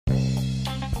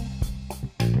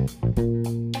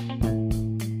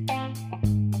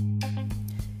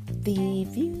The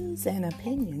views and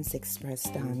opinions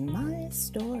expressed on My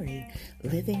Story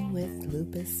Living with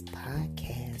Lupus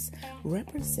podcast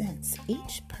represents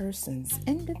each person's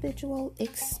individual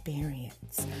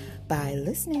experience. By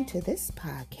listening to this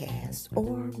podcast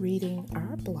or reading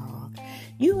our blog,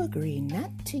 you agree not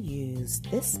to use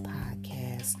this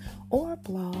podcast or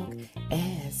blog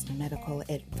as medical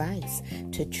advice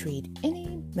to treat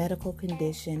any medical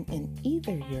condition in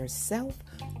either yourself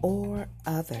or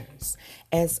others.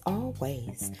 As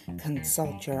always,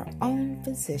 consult your own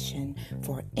physician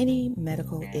for any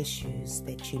medical issues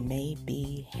that you may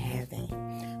be having.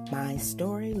 My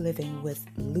Story Living with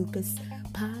Lupus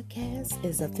podcast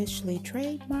is officially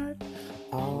trademarked,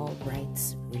 all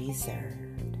rights reserved.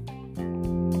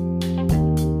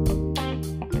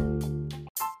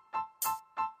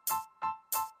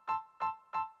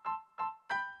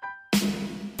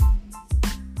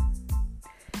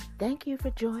 Thank you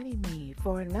for joining me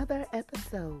for another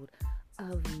episode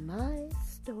of My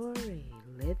Story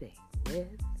Living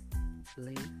with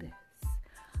Lupus.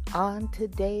 On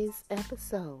today's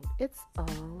episode, it's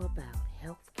all about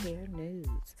healthcare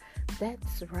news.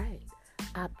 That's right,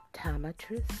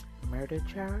 optometrist murder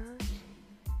charge,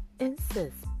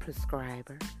 incest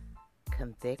prescriber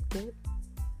convicted,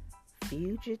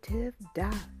 fugitive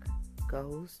doc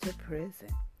goes to prison.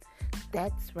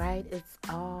 That's right, it's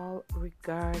all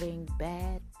regarding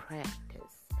bad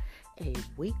practice, a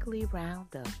weekly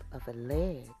roundup of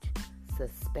alleged,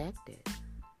 suspected,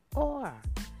 or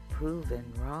proven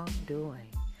wrongdoing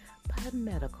by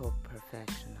medical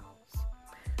professionals.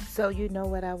 So you know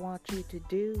what I want you to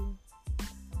do?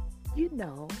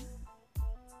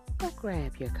 Go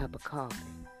grab your cup of coffee.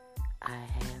 I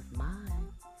have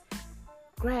mine.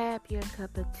 Grab your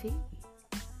cup of tea.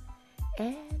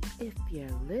 And if you're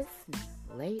listening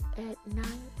late at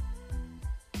night,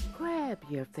 grab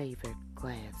your favorite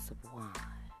glass of wine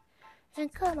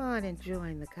and come on and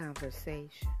join the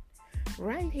conversation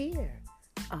right here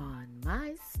on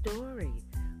My Story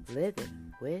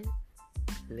Living with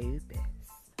Lupus.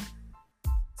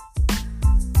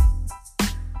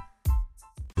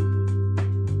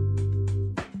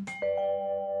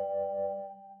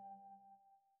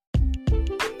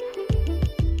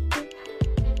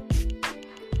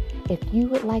 If you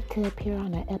would like to appear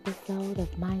on an episode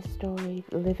of My Story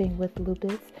Living with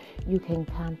Lupus, you can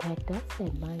contact us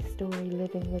at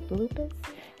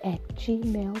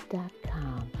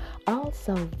mystorylivingwithlupus@gmail.com.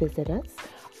 Also visit us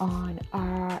on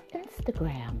our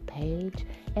Instagram page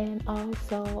and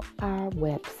also our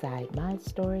website, My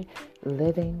Story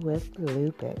Living with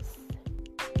Lupus.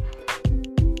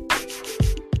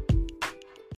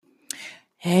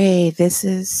 Hey, this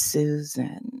is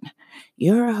Susan,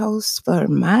 your host for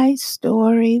My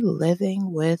Story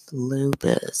Living with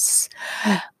Lupus.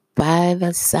 By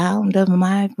the sound of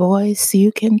my voice,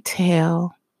 you can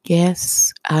tell,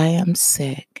 yes, I am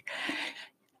sick.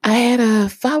 I had a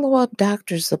follow-up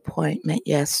doctor's appointment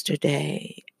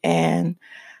yesterday, and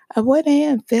I went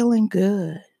in feeling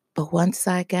good. But once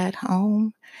I got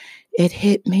home, it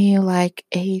hit me like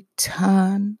a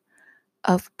ton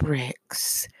of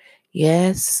bricks.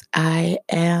 Yes, I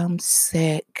am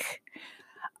sick.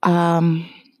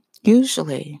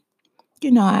 Usually,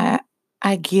 I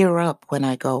gear up when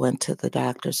I go into the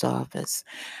doctor's office.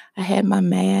 I had my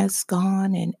mask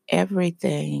on and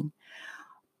everything,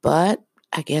 but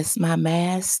I guess my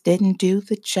mask didn't do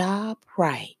the job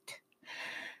right.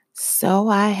 So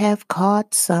I have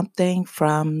caught something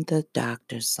from the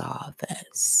doctor's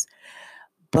office.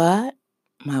 But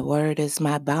my word is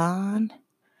my bond.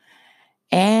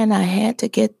 And I had to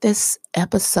get this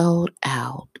episode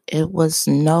out. It was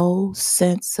no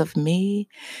sense of me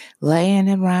laying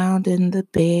around in the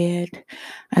bed.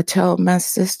 I told my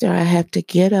sister I have to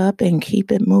get up and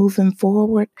keep it moving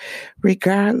forward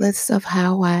regardless of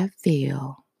how I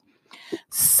feel.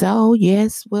 So,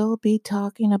 yes, we'll be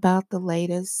talking about the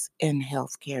latest in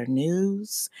healthcare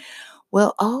news.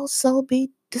 We'll also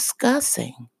be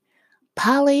discussing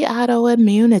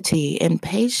polyautoimmunity in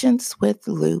patients with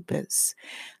lupus.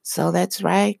 So that's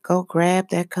right. Go grab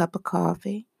that cup of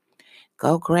coffee.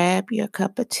 Go grab your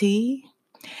cup of tea.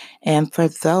 And for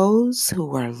those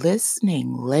who are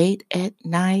listening late at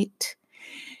night,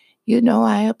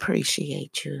 I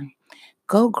appreciate you.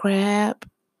 Go grab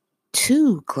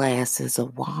 2 glasses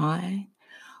of wine,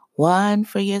 one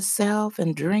for yourself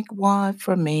and drink one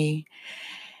for me.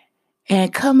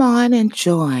 And come on and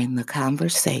join the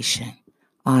conversation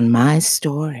on My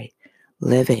Story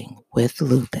Living with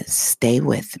Lupus. Stay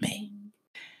with me.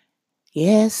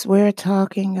 Yes, we're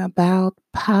talking about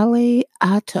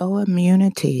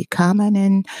polyautoimmunity, common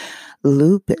in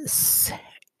Lupus.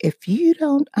 If you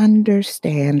don't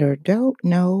understand or don't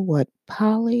know what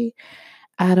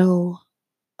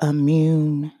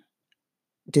polyautoimmune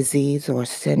disease or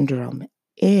syndrome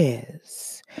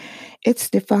is, it's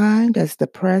defined as the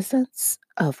presence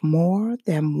of more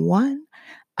than one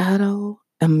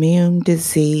autoimmune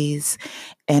disease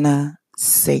in a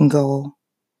single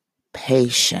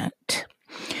patient.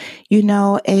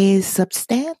 A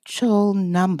substantial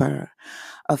number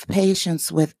of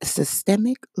patients with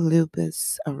systemic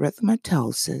lupus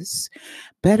erythematosus,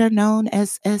 better known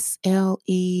as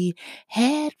SLE,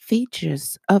 had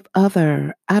features of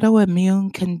other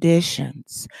autoimmune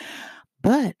conditions,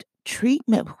 but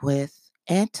treatment with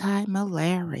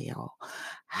anti-malarial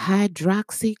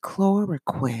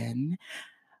hydroxychloroquine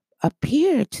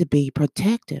appeared to be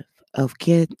protective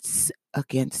against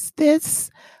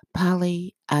this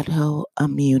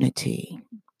polyautoimmunity.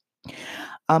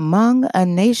 Among a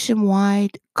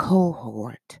nationwide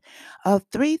cohort of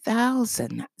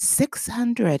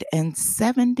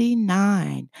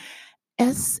 3,679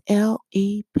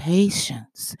 SLE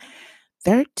patients,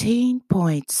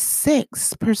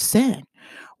 13.6%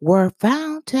 were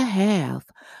found to have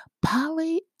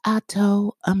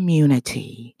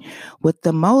polyautoimmunity, with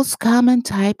the most common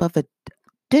type of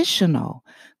additional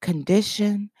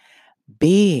condition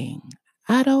being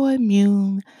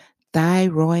autoimmune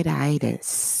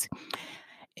thyroiditis.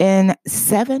 In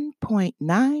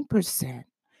 7.9%,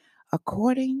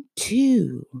 according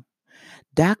to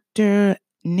Dr.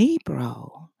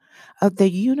 Nebro of the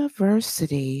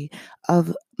University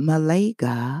of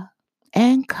Malaga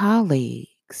and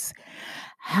colleagues.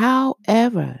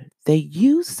 However, the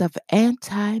use of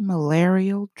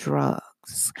anti-malarial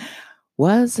drugs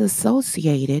was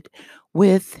associated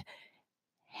with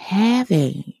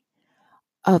having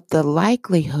of the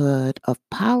likelihood of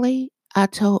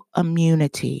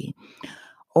polyautoimmunity,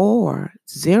 or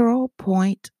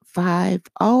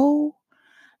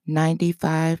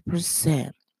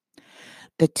 0.5095%.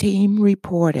 The team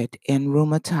reported in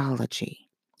rheumatology.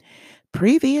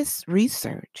 Previous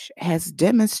research has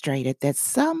demonstrated that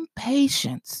some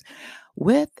patients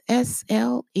with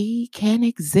SLE can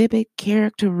exhibit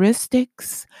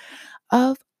characteristics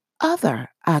of other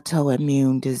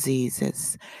autoimmune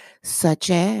diseases,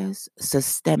 such as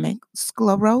systemic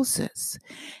sclerosis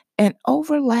and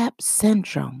overlap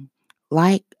syndrome,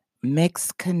 like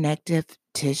mixed connective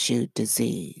tissue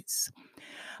disease.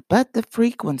 But the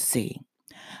frequency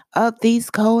of these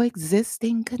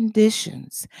coexisting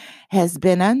conditions has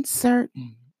been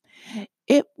uncertain.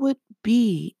 It would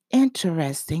be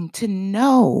interesting to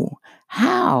know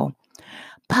how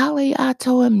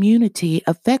polyautoimmunity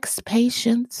affects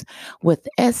patients with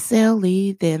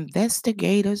SLE, the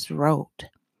investigators wrote.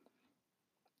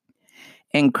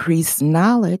 Increased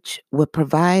knowledge would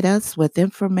provide us with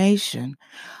information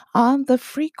on the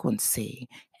frequency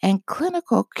and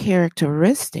clinical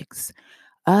characteristics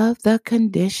of the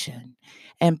condition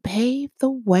and pave the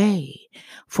way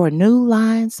for new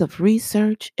lines of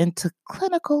research into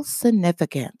clinical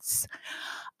significance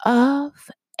of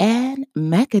and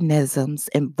mechanisms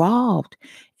involved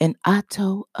in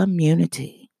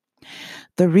autoimmunity.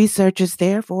 The researchers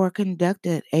therefore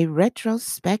conducted a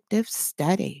retrospective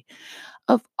study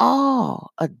of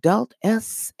all adult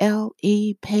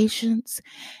SLE patients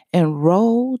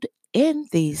enrolled in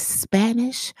the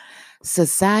Spanish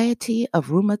Society of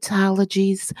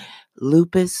Rheumatology's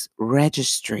Lupus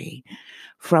Registry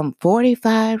from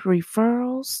 45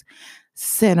 referrals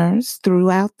centers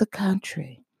throughout the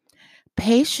country.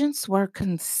 Patients were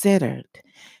considered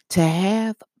to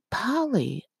have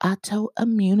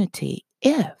polyautoimmunity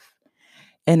if,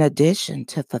 in addition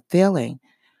to fulfilling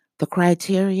the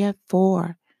criteria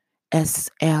for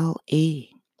SLE,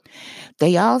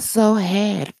 they also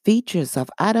had features of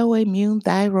autoimmune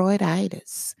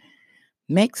thyroiditis,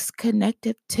 mixed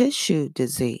connective tissue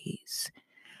disease,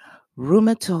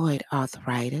 rheumatoid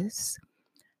arthritis,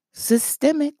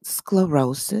 systemic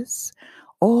sclerosis,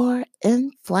 or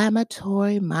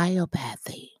inflammatory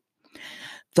myopathy.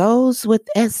 Those with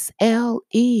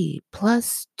SLE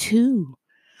plus 2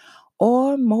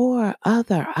 or more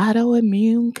other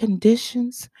autoimmune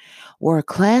conditions were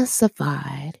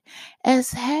classified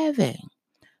as having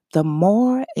the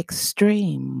more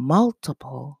extreme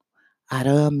multiple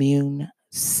autoimmune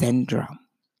syndrome.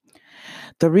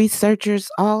 The researchers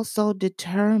also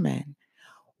determined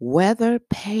whether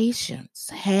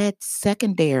patients had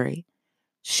secondary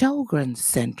Sjogren's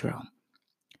syndrome,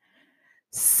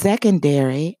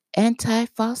 secondary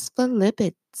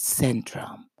antiphospholipid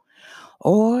syndrome,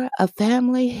 or a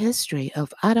family history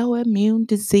of autoimmune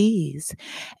disease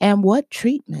and what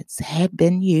treatments had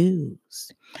been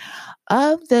used.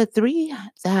 Of the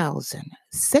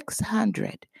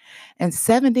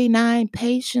 3,679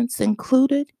 patients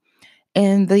included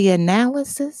in the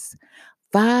analysis,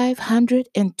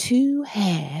 502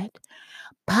 had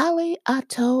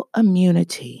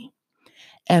polyautoimmunity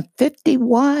and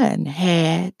 51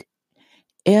 had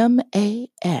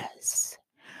MAS.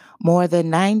 More than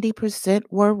 90%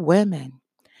 were women.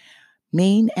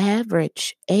 Mean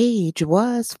average age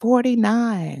was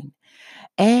 49,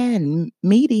 and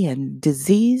median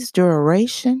disease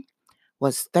duration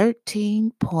was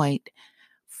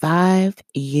 13.5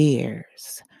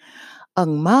 years.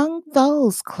 Among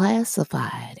those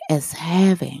classified as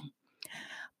having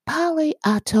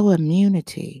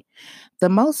polyautoimmunity, the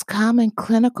most common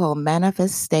clinical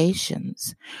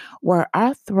manifestations were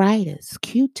arthritis,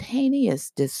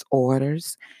 cutaneous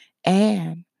disorders,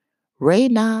 and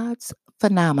Raynaud's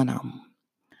phenomenon.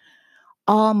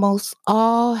 Almost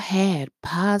all had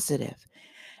positive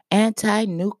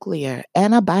anti-nuclear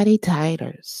antibody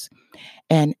titers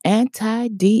and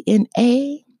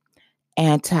anti-DNA,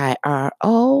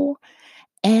 anti-RO,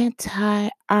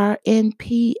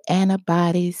 anti-RNP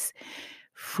antibodies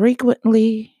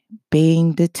frequently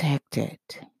being detected.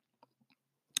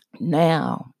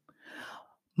 Now,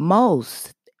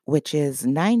 most, which is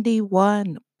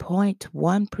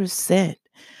 91.1%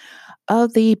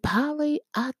 of the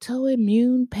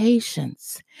polyautoimmune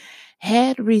patients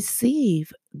had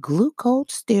received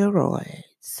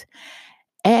glucosteroids,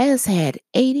 as had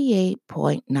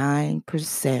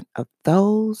 88.9% of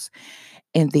those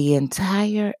in the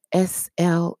entire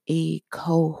SLE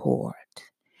cohort.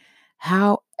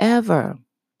 However,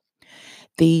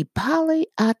 the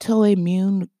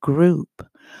polyautoimmune group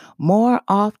more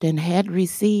often had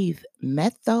received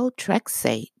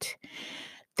methotrexate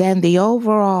than the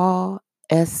overall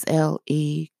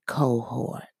SLE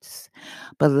cohorts,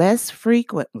 but less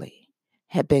frequently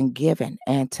had been given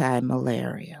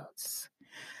anti-malarials.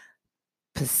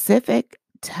 Specific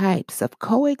types of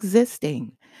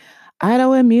coexisting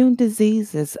autoimmune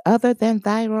diseases other than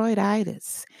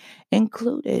thyroiditis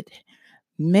included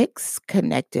mixed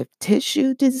connective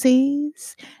tissue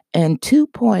disease and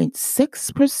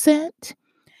 2.6%,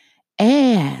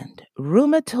 and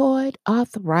rheumatoid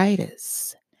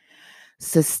arthritis,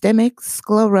 systemic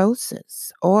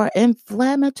sclerosis, or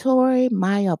inflammatory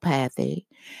myopathy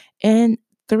in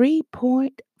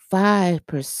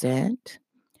 3.5%.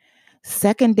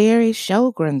 Secondary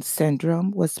Sjogren's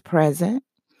syndrome was present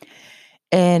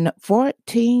in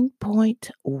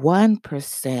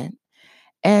 14.1%,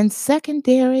 and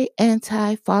secondary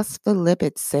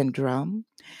antiphospholipid syndrome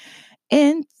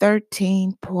in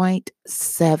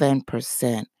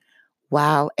 13.7%,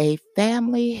 while a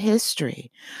family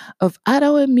history of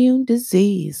autoimmune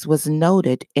disease was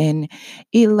noted in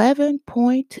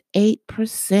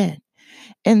 11.8%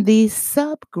 in the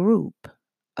subgroup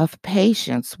of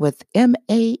patients with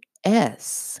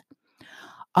MAS.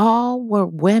 All were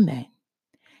women,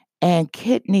 and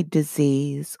kidney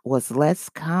disease was less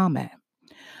common,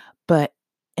 but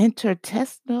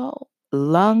interstitial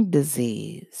lung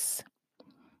disease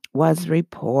was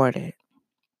reported.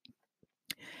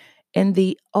 In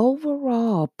the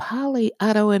overall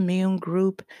polyautoimmune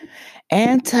group,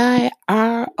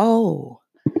 anti-RO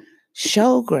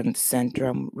Sjogren's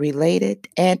syndrome related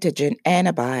antigen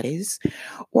antibodies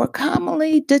were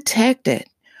commonly detected,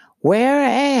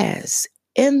 whereas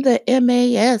in the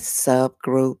MAS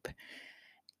subgroup,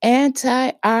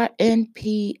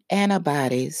 anti-RNP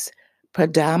antibodies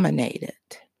predominated.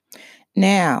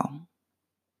 Now,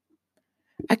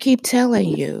 I keep telling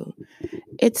you,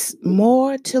 it's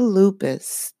more to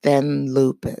lupus than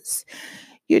lupus.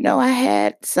 You know, I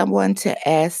had someone to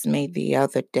ask me the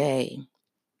other day,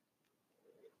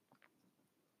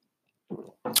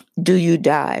 do you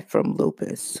die from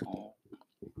lupus?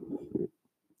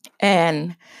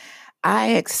 And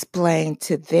I explained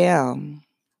to them,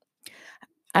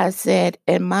 I said,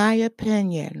 in my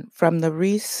opinion, from the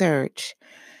research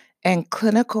and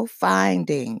clinical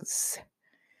findings,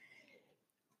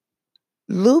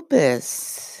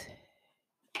 lupus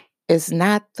is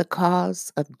not the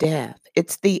cause of death.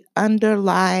 It's the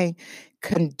underlying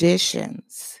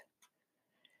conditions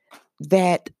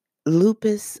that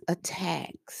lupus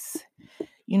attacks.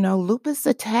 You know, lupus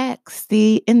attacks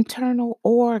the internal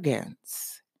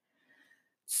organs.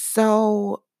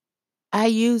 So I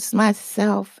use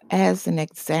myself as an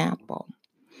example.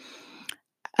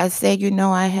 I said,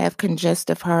 I have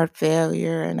congestive heart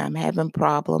failure and I'm having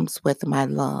problems with my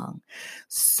lung.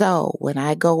 So when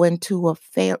I go into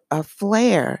a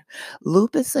flare,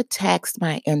 lupus attacks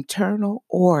my internal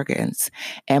organs.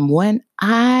 And when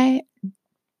I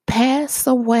pass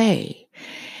away,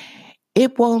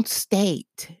 it won't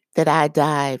state that I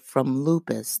died from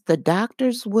lupus. The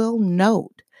doctors will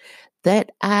note that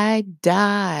I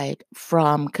died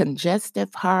from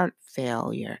congestive heart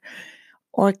failure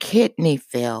or kidney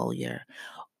failure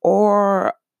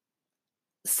or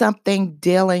something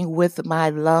dealing with my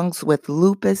lungs, with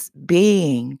lupus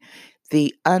being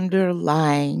the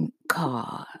underlying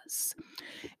cause.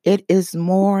 It is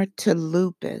more to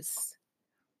lupus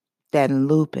than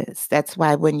lupus. That's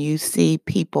why when you see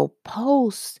people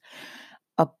post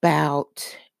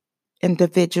about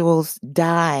individuals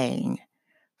dying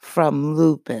from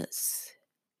lupus,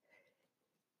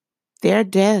 their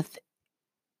death,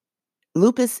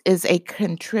 lupus is a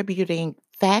contributing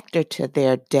factor to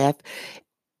their death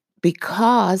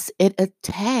because it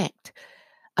attacked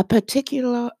a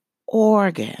particular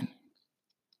organ.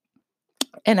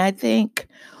 And I think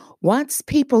once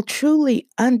people truly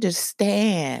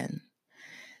understand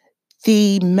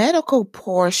the medical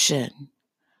portion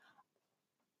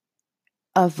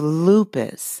of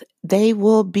lupus, they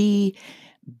will be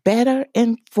better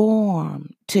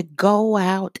informed to go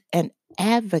out and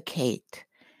advocate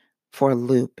for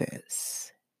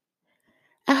lupus.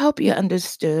 I hope you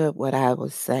understood what I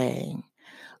was saying.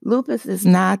 Lupus is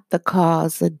not the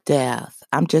cause of death.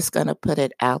 I'm just going to put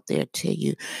it out there to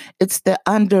you. It's the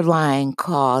underlying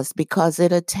cause because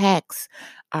it attacks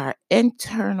our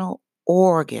internal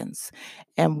organs.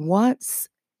 And once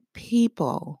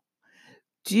people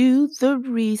do the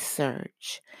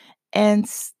research and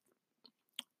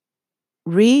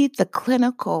read the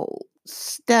clinical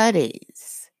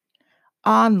studies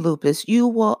on lupus, you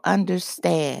will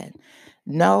understand.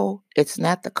 No, it's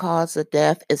not the cause of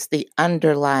death. It's the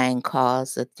underlying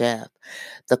cause of death.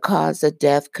 The cause of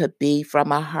death could be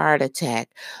from a heart attack,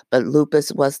 but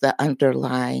lupus was the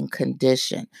underlying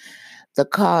condition. The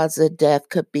cause of death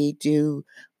could be due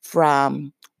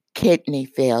from kidney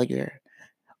failure,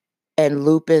 and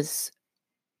lupus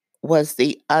was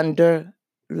the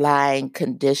underlying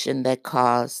condition that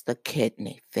caused the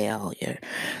kidney failure.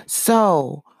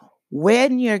 So,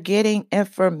 when you're getting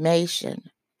information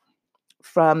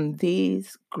from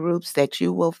these groups that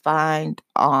you will find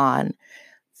on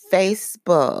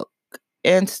Facebook,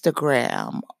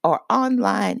 Instagram, or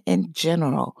online in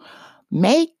general,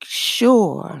 make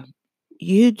sure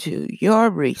you do your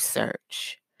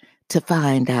research to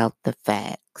find out the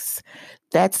facts.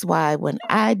 That's why when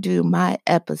I do my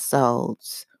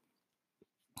episodes,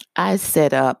 I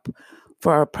set up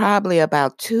for probably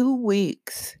about 2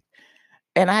 weeks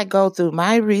and I go through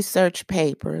my research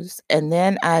papers and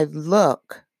then I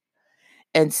look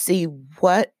and see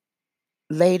what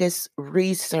latest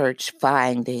research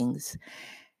findings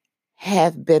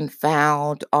have been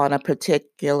found on a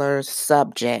particular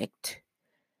subject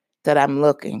that I'm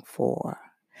looking for.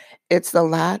 It's a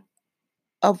lot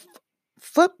of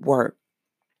footwork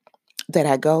that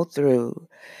I go through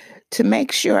to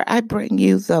make sure I bring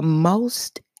you the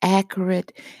most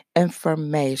accurate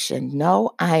information.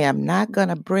 No, I am not going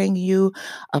to bring you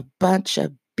a bunch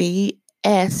of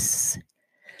BS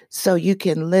so you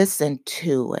can listen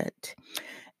to it.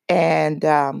 And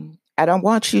I don't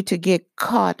want you to get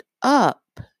caught up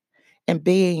in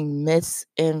being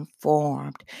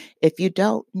misinformed. If you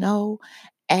don't know,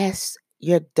 ask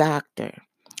your doctor.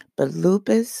 But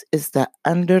lupus is the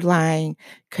underlying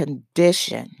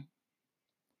condition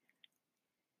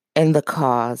and the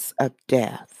cause of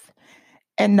death.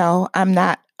 And no, I'm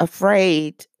not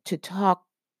afraid to talk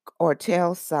or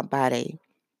tell somebody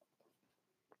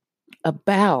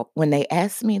about when they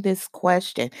ask me this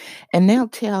question, and they'll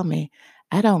tell me,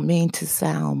 I don't mean to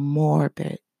sound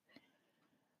morbid,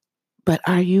 but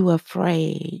are you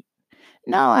afraid?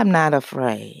 No, I'm not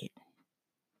afraid.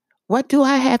 What do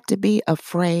I have to be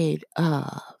afraid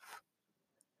of?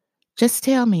 Just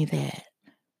tell me that.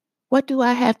 What do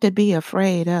I have to be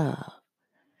afraid of?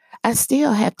 I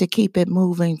still have to keep it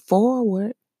moving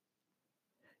forward.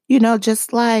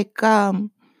 Just like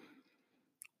when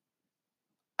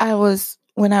I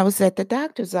was at the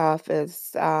doctor's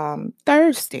office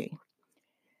Thursday,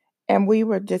 and we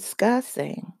were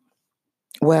discussing.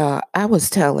 Well, I was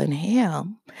telling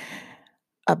him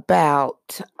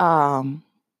about,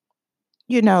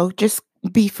 just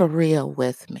be for real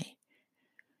with me.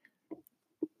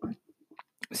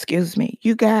 Excuse me.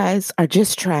 You guys are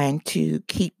just trying to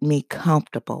keep me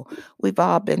comfortable. We've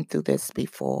all been through this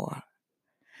before.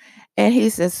 And he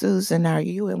said, Susan, are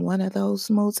you in one of those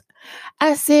moods?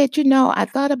 I said, I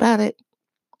thought about it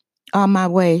on my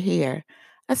way here.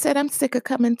 I said, I'm sick of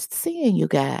coming to seeing you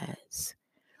guys.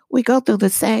 We go through the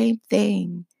same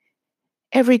thing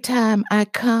every time I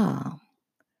come.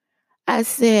 I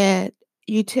said,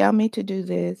 you tell me to do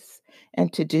this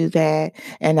and to do that,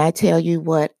 and I tell you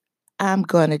what I'm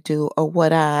going to do or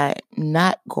what I'm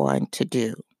not going to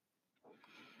do.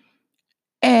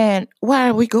 And why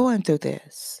are we going through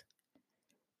this?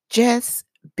 Just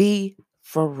be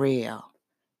for real.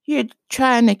 You're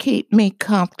trying to keep me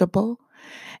comfortable,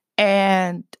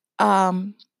 and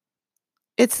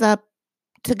it's up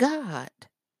to God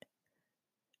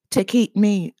to keep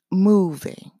me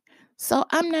moving. So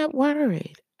I'm not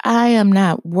worried. I am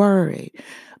not worried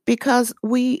because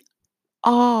we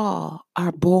all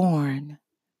are born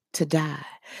to die.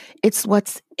 It's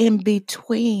what's in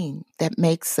between that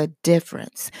makes a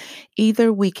difference.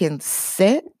 Either we can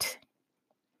sit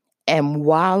and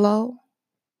wallow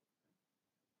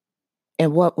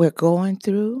in what we're going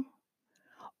through,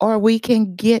 or we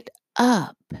can get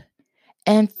up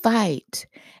and fight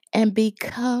and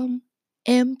become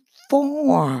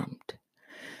informed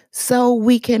so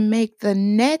we can make the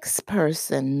next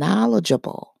person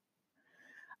knowledgeable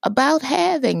about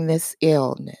having this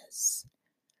illness.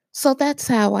 So that's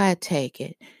how I take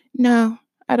it. No,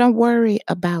 I don't worry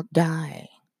about dying.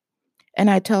 And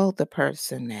I told the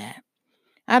person that.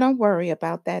 I don't worry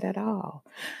about that at all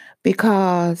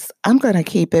because I'm going to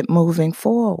keep it moving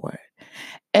forward.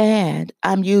 And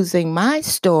I'm using my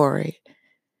story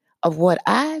of what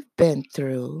I've been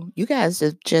through. You guys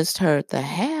have just heard the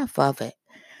half of it.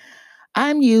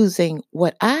 I'm using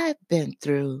what I've been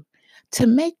through to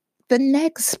make the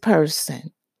next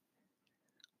person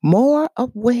more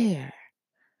aware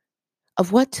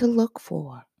of what to look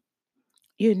for.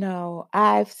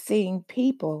 I've seen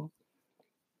people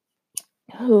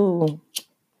who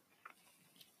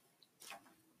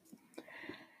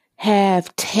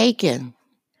have taken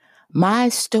my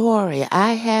story.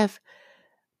 I have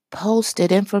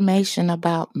posted information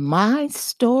about my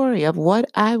story of what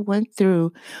I went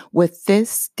through with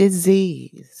this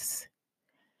disease.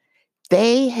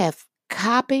 They have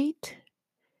copied,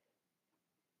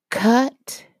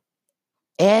 cut,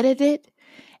 edited,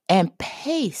 and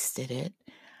pasted it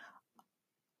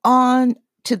on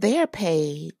to their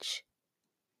page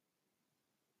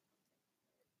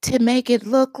to make it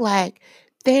look like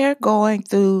they're going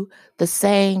through the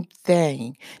same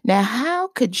thing. Now, how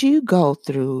could you go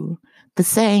through the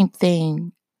same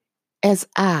thing as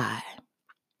I?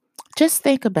 Just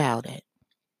think about it.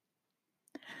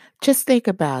 Just think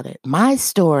about it. My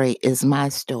story is my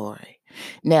story.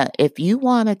 Now, if you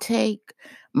want to take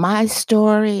my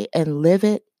story and live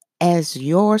it as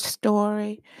your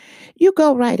story, you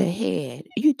go right ahead.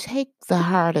 You take the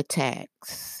heart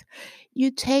attacks. You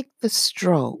take the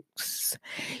strokes.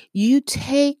 You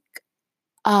take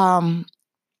the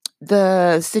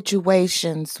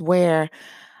situations where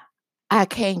I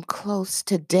came close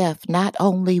to death not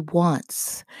only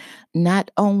once,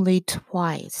 not only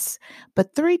twice,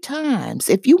 but 3 times.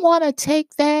 If you want to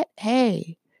take that,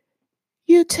 hey,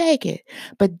 you take it.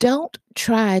 But don't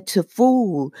try to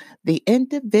fool the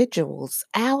individuals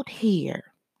out here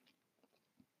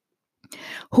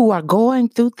who are going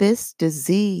through this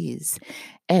disease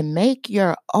and make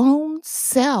your own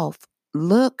self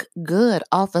look good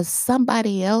off of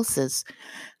somebody else's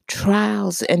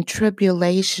trials and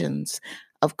tribulations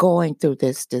of going through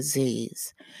this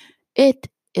disease. It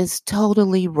is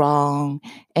totally wrong.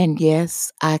 And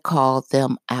yes, I called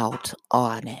them out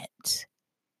on it.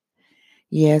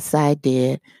 Yes, I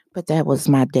did. But that was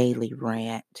my daily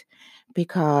rant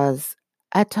because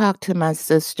I talked to my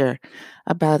sister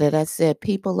about it. I said,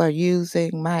 people are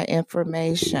using my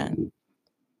information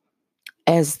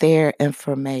as their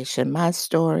information, my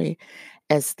story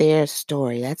as their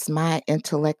story. That's my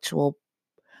intellectual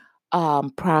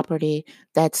property.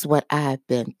 That's what I've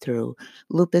been through.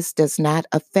 Lupus does not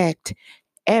affect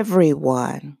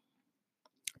everyone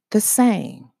the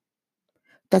same.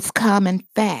 That's common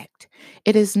fact.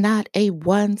 It is not a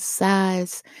one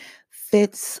size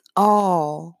fits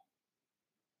all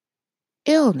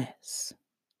illness.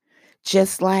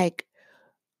 Just like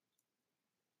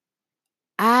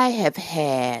I have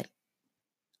had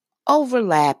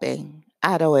overlapping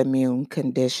autoimmune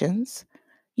conditions.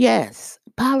 Yes,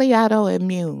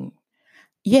 polyautoimmune.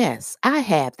 Yes, I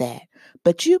have that,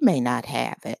 but you may not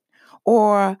have it.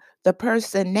 Or the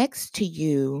person next to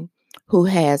you who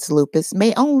has lupus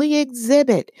may only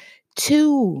exhibit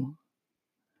 2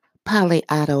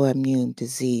 polyautoimmune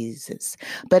diseases.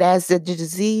 But as the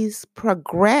disease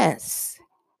progress,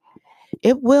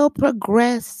 it will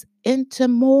progress into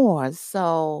more.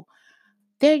 So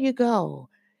there you go.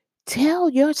 Tell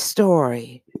your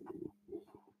story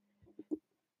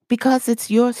because it's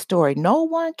your story. No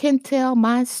one can tell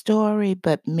my story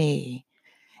but me.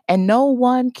 And no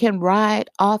one can ride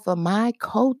off of my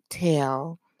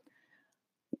coattail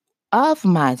of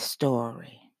my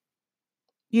story.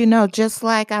 Just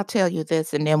like I'll tell you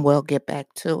this and then we'll get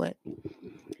back to it.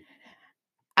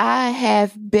 I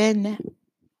have been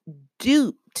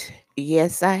duped,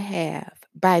 yes, I have,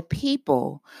 by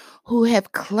people who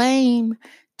have claimed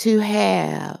to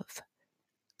have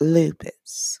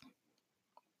lupus.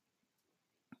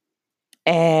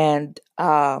 And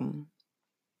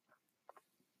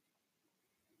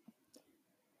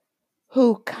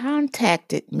who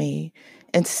contacted me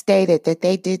and stated that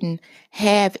they didn't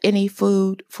have any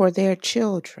food for their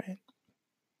children.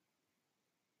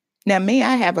 Now, me,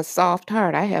 I have a soft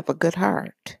heart. I have a good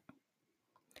heart.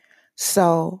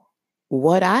 So,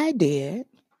 what I did,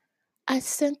 I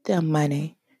sent them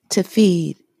money to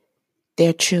feed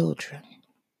their children.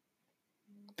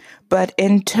 But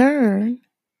in turn,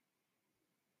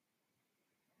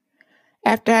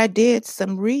 after I did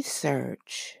some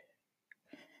research,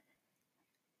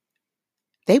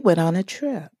 they went on a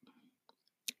trip.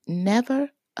 Never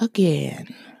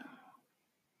again.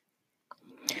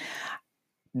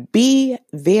 Be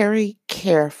very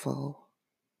careful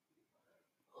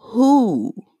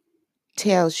who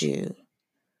tells you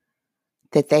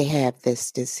that they have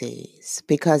this disease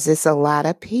because it's a lot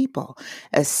of people,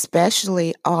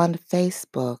 especially on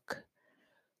Facebook,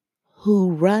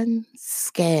 who run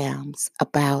scams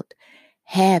about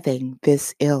having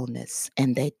this illness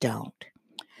and they don't.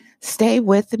 Stay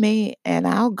with me and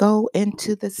I'll go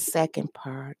into the second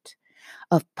part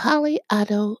of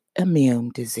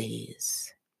polyautoimmune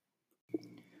disease.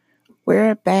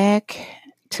 We're back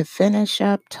to finish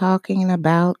up talking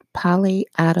about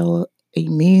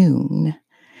polyautoimmune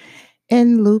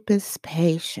in lupus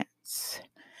patients.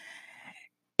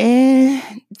 In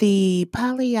the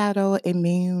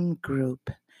polyautoimmune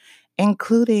group,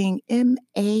 including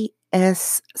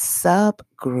MAS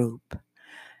subgroup,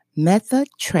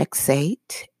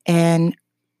 methotrexate and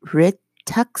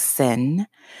rituxan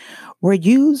were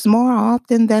used more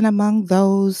often than among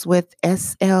those with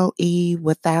SLE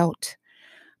without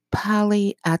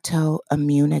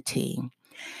polyautoimmunity.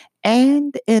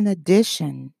 And in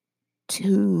addition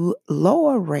to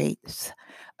lower rates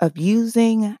of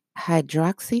using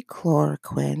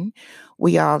hydroxychloroquine,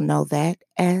 we all know that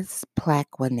as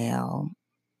Plaquenil.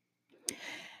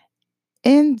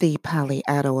 In the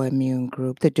polyautoimmune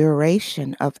group, the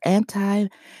duration of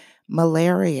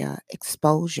anti-malaria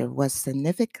exposure was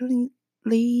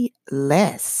significantly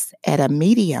less at a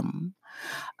medium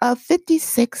of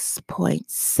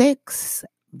 56.6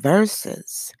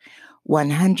 versus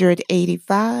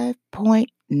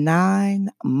 185.9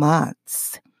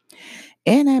 months.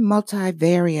 In a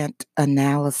multivariate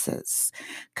analysis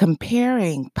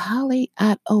comparing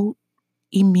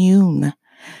polyautoimmune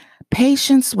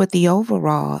patients with the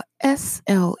overall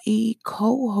SLE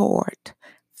cohort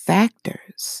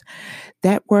factors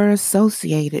that were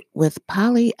associated with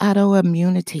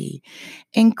polyautoimmunity,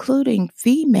 including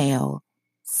female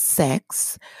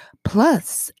sex,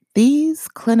 plus these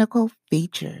clinical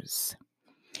features: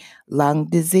 lung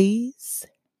disease,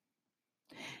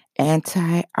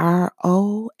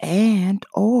 anti-RO and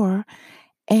or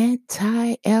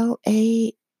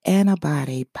anti-LA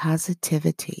antibody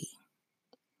positivity,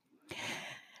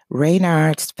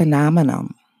 Raynaud's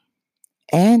phenomenon,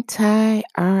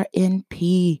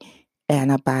 anti-RNP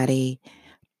antibody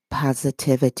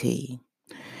positivity.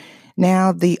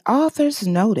 Now, the authors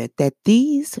noted that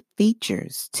these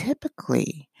features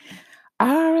typically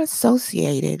are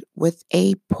associated with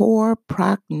a poor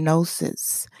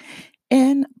prognosis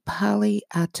in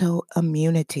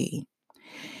polyautoimmunity.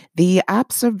 The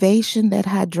observation that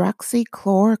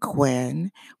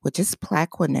hydroxychloroquine, which is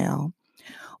Plaquenil,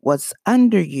 was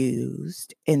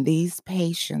underused in these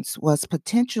patients was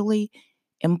potentially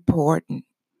important,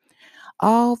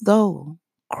 although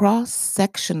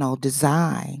cross-sectional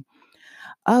design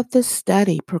of the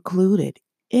study precluded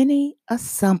any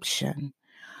assumption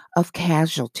of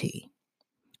casualty.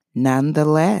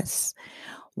 Nonetheless,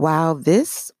 while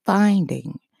this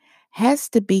finding has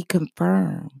to be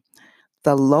confirmed,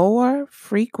 the lower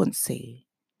frequency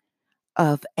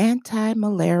of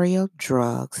anti-malarial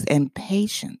drugs in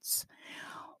patients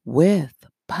with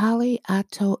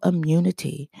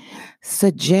polyautoimmunity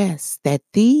suggests that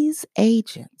these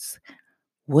agents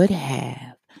would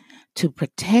have to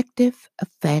protective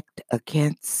effect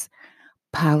against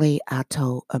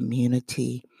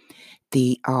polyautoimmunity,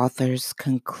 the authors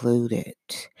concluded.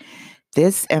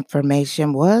 This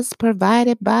information was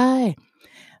provided by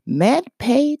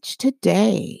MedPage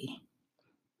Today.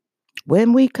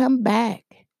 When we come back,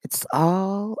 it's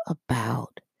all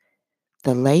about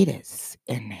the latest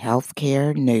in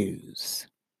healthcare news.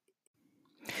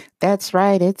 That's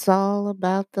right, it's all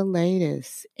about the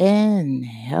latest in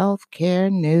healthcare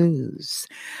news.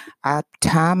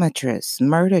 Optometrist,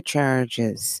 murder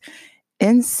charges,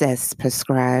 incest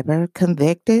prescriber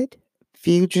convicted,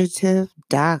 fugitive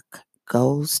doc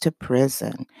goes to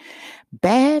prison.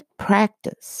 Bad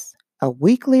practice, a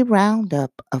weekly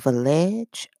roundup of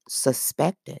alleged,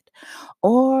 suspected,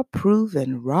 or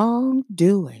proven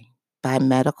wrongdoing by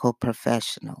medical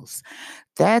professionals.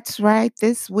 That's right,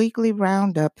 this weekly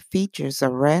roundup features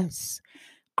arrests,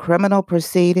 criminal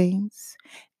proceedings,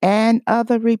 and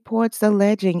other reports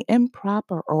alleging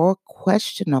improper or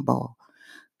questionable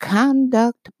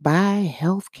conduct by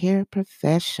healthcare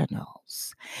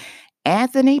professionals.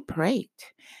 Anthony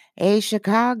Prate, a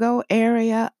Chicago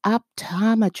area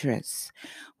optometrist,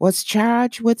 was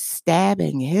charged with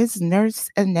stabbing his nurse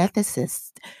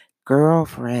anesthetist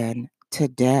girlfriend to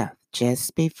death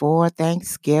just before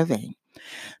Thanksgiving.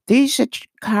 The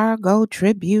Chicago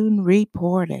Tribune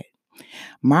reported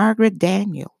Margaret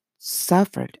Daniel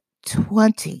suffered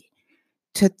 20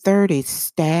 to 30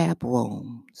 stab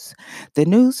wounds. The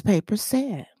newspaper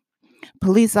said.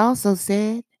 Police also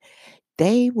said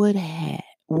they would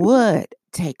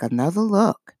take another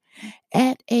look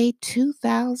at a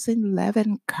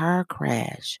 2011 car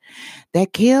crash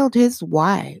that killed his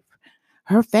wife.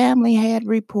 Her family had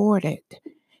reportedly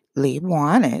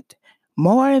wanted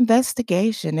more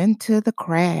investigation into the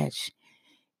crash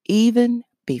even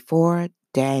before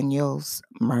Daniel's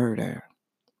murder.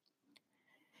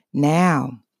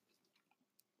 Now,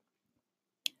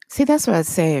 see, that's what I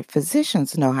say.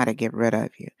 Physicians know how to get rid of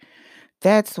you.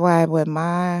 That's why when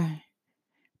my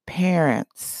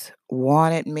parents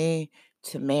wanted me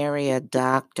to marry a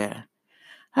doctor,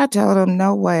 I told them,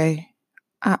 no way.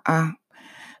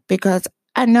 Because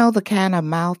I know the kind of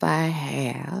mouth I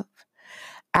have.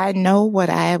 I know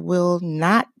what I will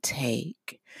not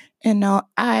take. And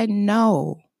I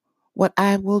know what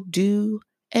I will do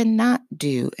and not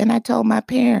do. And I told my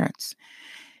parents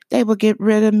they would get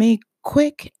rid of me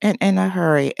quick and in a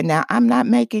hurry. And now I'm not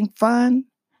making fun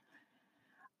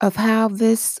of how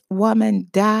this woman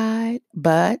died,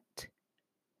 but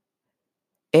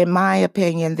in my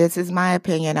opinion, this is my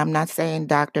opinion. I'm not saying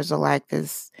doctors are like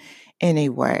this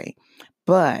anyway,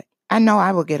 but I know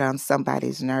I will get on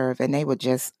somebody's nerve and they would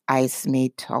just ice me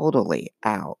totally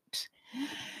out.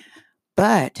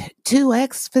 But 2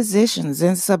 ex-physicians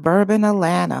in suburban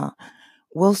Atlanta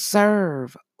will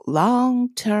serve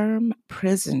long-term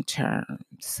prison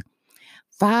terms,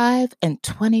 5 and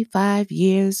 25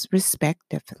 years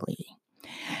respectively.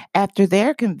 After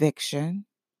their conviction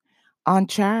on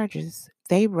charges,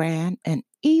 they ran an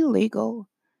illegal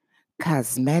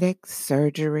cosmetic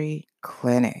surgery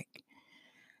clinic.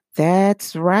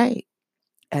 That's right,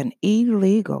 an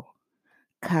illegal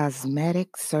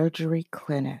cosmetic surgery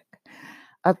clinic.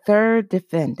 A third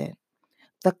defendant,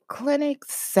 the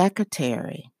clinic's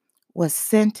secretary, was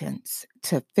sentenced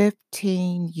to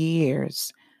 15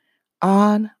 years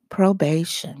on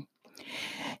probation.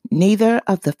 Neither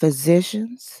of the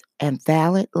physicians and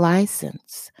valid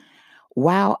license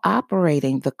while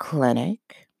operating the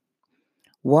clinic.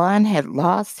 One had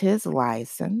lost his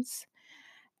license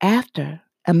after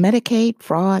a Medicaid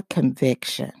fraud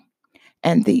conviction,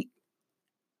 and the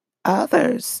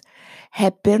others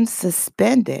had been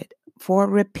suspended for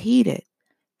repeated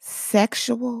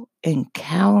sexual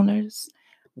encounters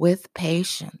with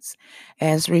patients,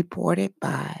 as reported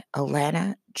by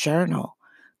Atlanta Journal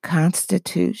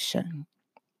Constitution.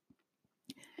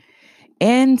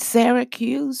 In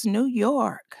Syracuse, New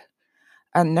York,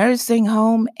 a nursing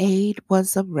home aide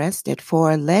was arrested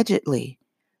for allegedly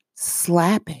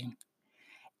slapping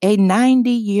a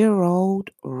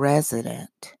 90-year-old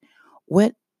resident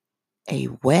with a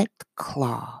wet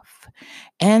cloth.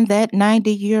 And that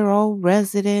 90-year-old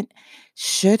resident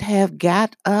should have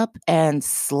got up and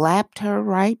slapped her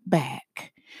right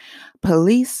back.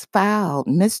 Police filed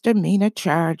misdemeanor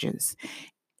charges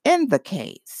in the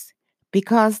case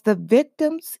because the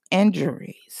victim's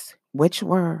injuries, which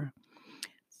were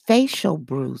facial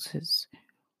bruises,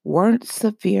 weren't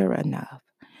severe enough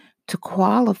to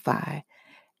qualify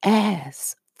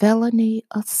as felony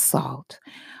assault,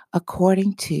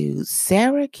 according to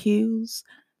Syracuse.com.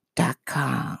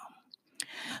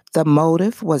 The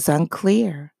motive was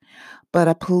unclear, but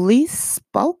a police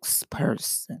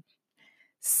spokesperson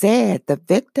said the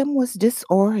victim was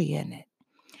disoriented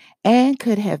and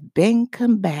could have been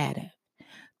combative.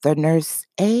 The nurse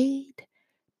aide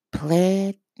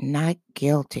pled not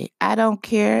guilty. I don't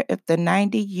care if the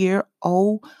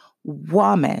 90-year-old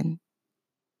woman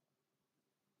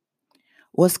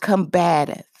was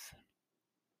combative.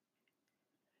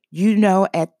 You know,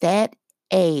 at that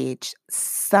age,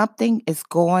 something is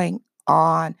going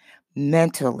on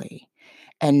mentally,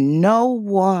 and no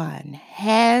one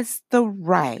has the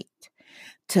right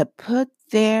to put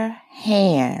their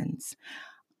hands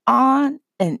on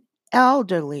an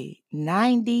elderly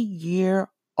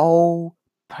 90-year-old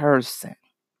person.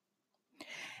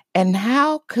 And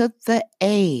how could the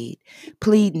aide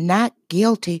plead not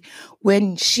guilty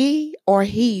when she or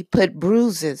he put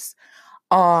bruises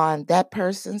on that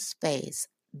person's face?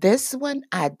 This one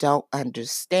I don't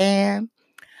understand.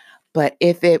 But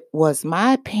if it was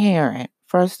my parent,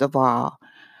 first of all,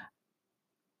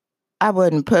 I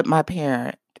wouldn't put my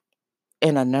parent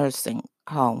in a nursing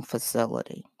home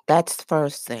facility. That's the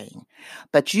first thing.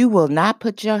 But you will not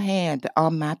put your hand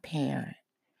on my parent.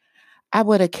 I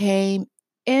would have came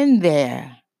in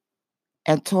there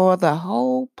and tore the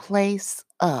whole place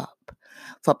up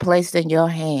for placing your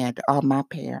hand on my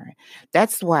parent.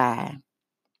 That's why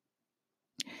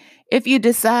if you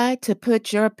decide to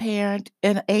put your parent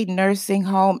in a nursing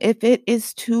home, if it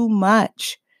is too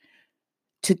much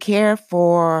to care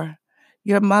for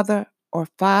your mother or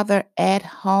father at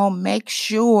home, make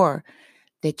sure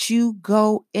that you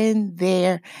go in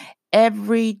there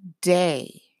every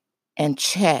day and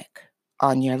check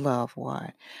on your loved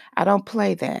one. I don't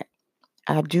play that.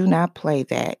 I do not play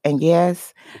that. And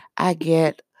yes, I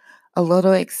get a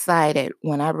little excited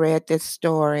when I read this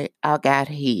story. I got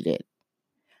heated.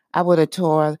 I would have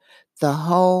tore the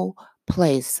whole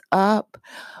place up,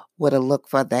 would have looked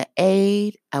for the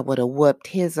aide. I would have whooped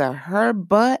his or her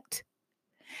butt.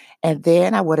 And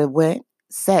then I would have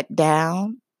sat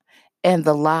down in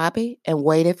the lobby and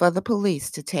waited for the police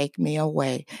to take me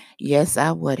away. Yes,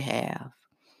 I would have.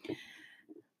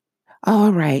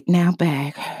 All right, now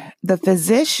back. The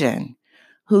physician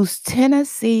whose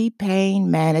Tennessee pain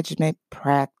management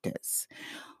practice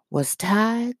was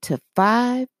tied to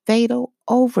 5 fatal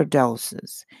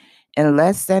overdoses in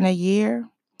less than a year,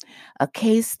 a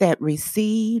case that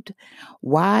received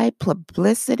wide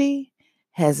publicity,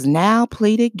 has now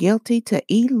pleaded guilty to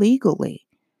illegally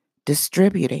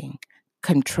distributing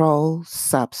controlled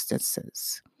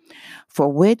substances, for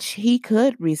which he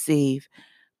could receive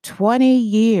 20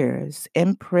 years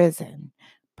in prison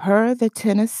per the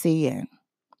Tennessean.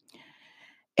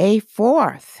 A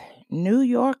fourth New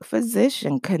York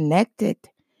physician connected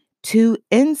to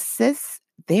Insys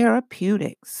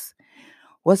Therapeutics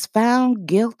was found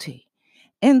guilty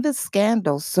in the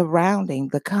scandal surrounding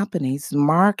the company's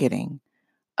marketing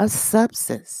of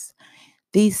substance,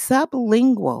 the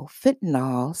sublingual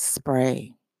fentanyl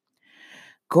spray.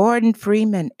 Gordon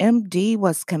Freeman, MD,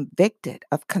 was convicted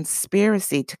of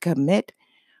conspiracy to commit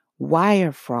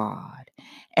wire fraud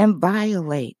and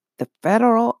violate the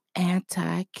federal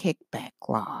anti-kickback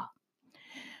law.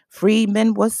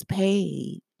 Freeman was a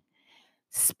paid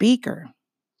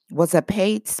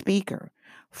speaker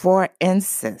for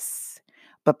Insys,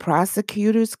 but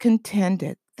prosecutors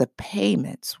contended the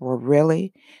payments were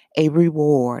really a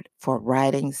reward for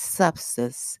writing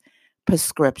substance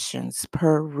prescriptions,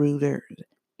 per Reuters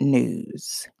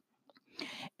News.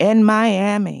 In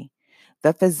Miami,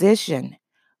 the physician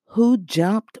who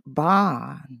jumped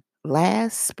bond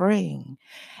last spring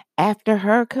after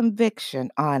her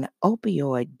conviction on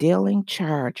opioid dealing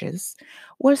charges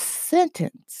was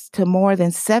sentenced to more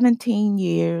than 17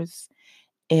 years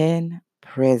in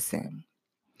prison.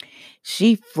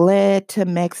 She fled to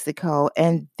Mexico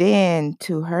and then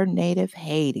to her native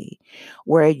Haiti,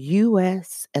 where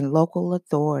U.S. and local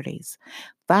authorities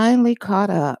finally caught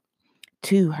up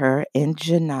to her in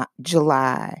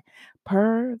July,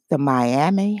 per the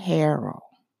Miami Herald.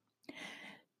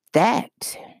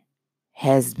 That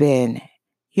has been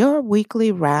your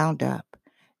weekly roundup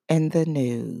in the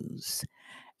news.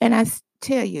 And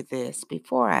tell you this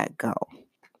before I go.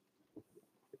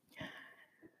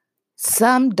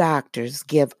 Some doctors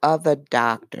give other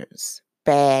doctors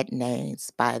bad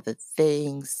names by the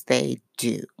things they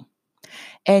do.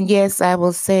 And yes, I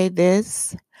will say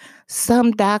this.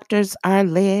 Some doctors are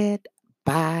led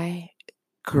by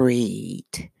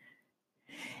greed.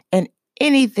 And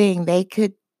anything they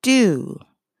could do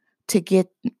to get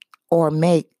or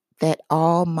make that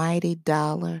almighty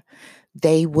dollar,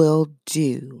 they will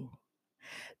do.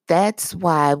 That's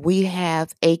why we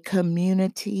have a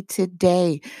community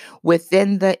today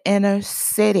within the inner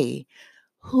city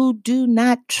who do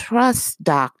not trust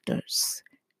doctors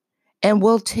and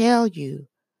will tell you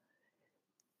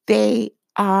they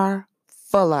are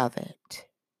full of it.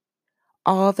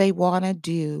 All they want to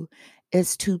do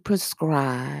is to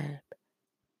prescribe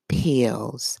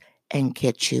pills and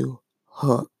get you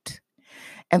hooked.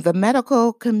 And the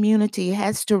medical community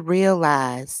has to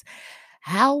realize,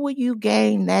 how will you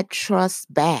gain that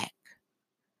trust back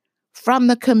from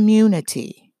the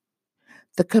community?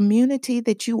 The community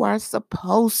that you are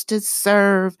supposed to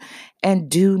serve and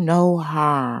do no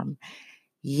harm.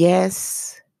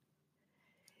 Yes,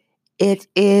 it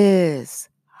is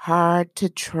hard to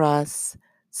trust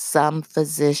some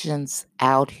physicians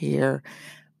out here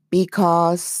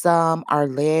because some are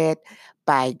led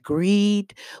by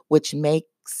greed, which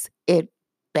makes it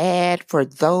bad for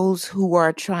those who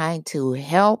are trying to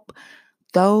help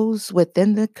those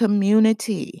within the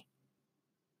community.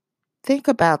 Think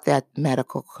about that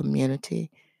medical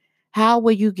community. How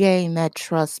will you gain that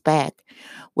trust back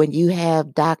when you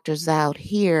have doctors out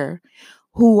here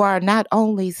who are not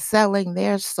only selling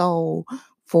their soul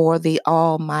for the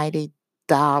almighty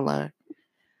dollar,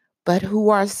 but who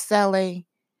are selling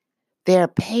their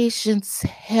patients'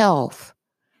 health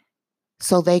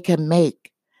so they can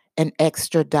make an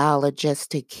extra dollar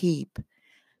just to keep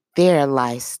their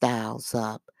lifestyles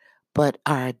up, but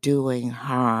are doing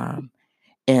harm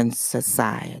in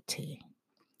society?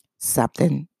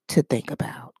 Something to think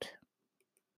about.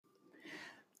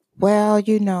 Well,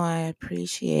 I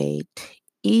appreciate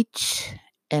each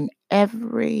and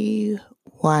every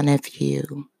one of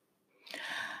you.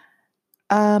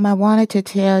 I wanted to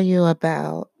tell you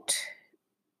about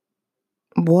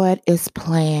what is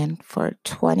planned for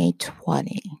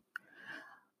 2020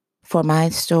 for my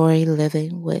story,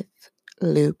 Living with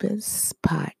Lupus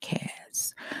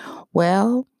podcast.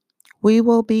 Well, we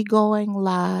will be going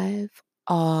live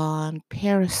on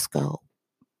Periscope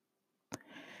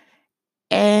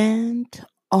and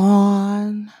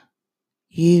on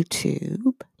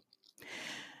YouTube.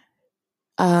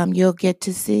 You'll get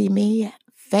to see me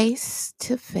face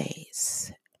to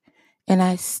face, and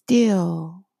I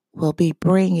still will be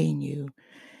bringing you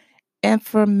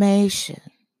information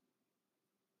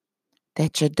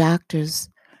that your doctors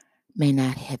may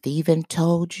not have even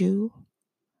told you,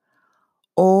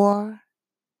 or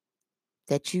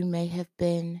that you may have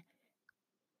been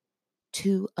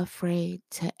too afraid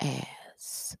to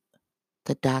ask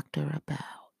the doctor about.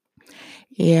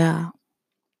 Yeah,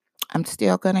 I'm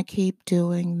still going to keep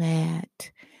doing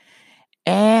that.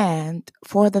 And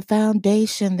for the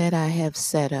foundation that I have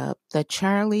set up, the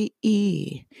Charlie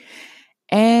E.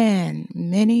 and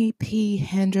Minnie P.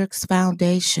 Hendricks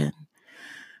Foundation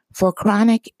for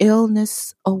Chronic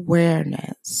Illness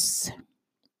Awareness,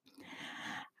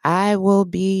 I will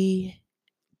be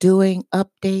doing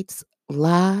updates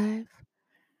live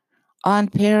on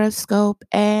Periscope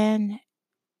and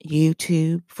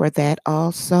YouTube for that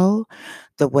also.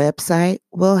 The website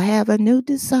will have a new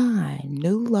design,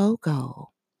 new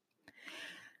logo.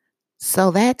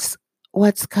 So that's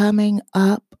what's coming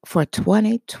up for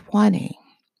 2020.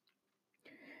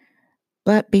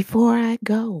 But before I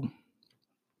go,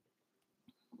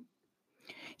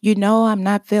 I'm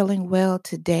not feeling well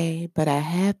today, but I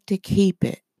have to keep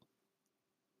it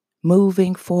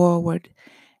moving forward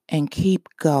and keep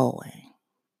going.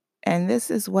 And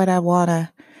this is what I want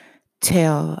to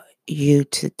tell you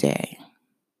today.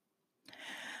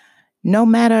 No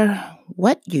matter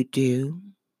what you do,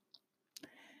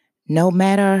 no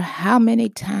matter how many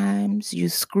times you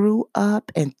screw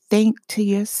up and think to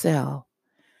yourself,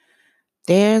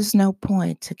 there's no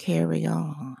point to carry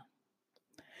on.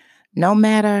 No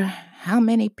matter how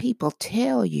many people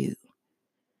tell you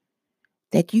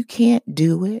that you can't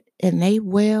do it, and they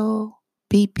will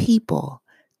be people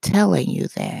telling you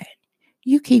that,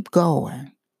 you keep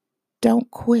going.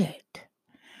 Don't quit.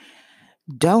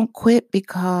 Don't quit,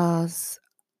 because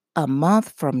a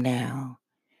month from now,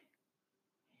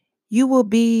 you will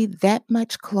be that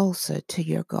much closer to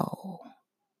your goal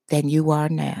than you are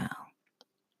now.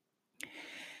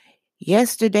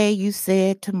 Yesterday you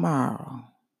said tomorrow,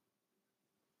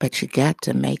 but you got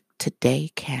to make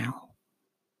today count.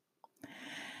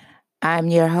 I'm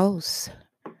your host,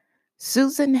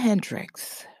 Susan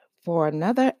Hendricks, for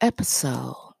another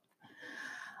episode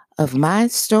of my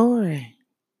story,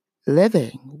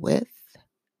 Living with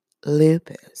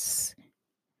Lupus.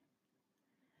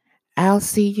 I'll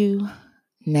see you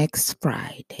next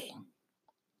Friday.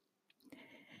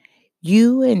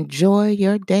 You enjoy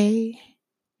your day.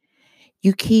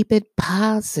 You keep it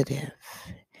positive.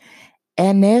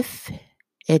 And if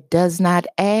it does not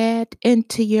add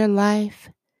into your life,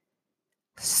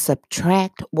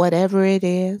 subtract whatever it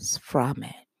is from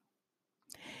it.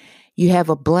 You have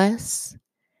a blessed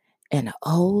and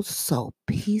oh so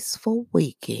peaceful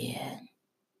weekend.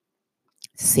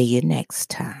 See you next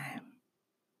time.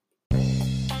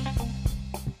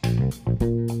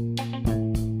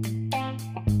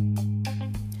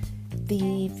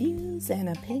 views and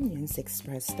opinions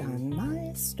expressed on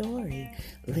My Story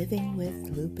Living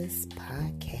with Lupus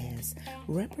podcast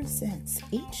represents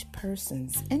each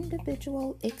person's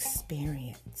individual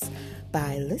experience.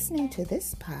 By listening to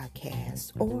this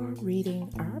podcast or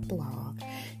reading our blog,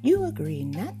 you agree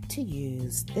not to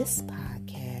use this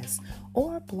podcast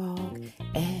or blog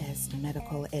as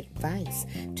medical advice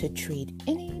to treat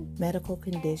any medical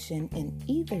condition in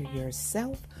either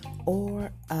yourself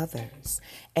or others.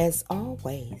 As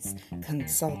always,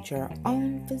 consult your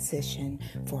own physician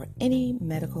for any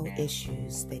medical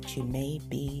issues that you may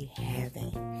be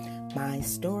having. My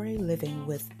Story Living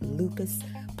with Lupus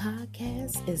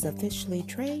podcast is officially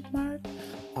trademarked,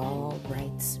 all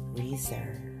rights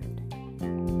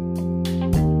reserved.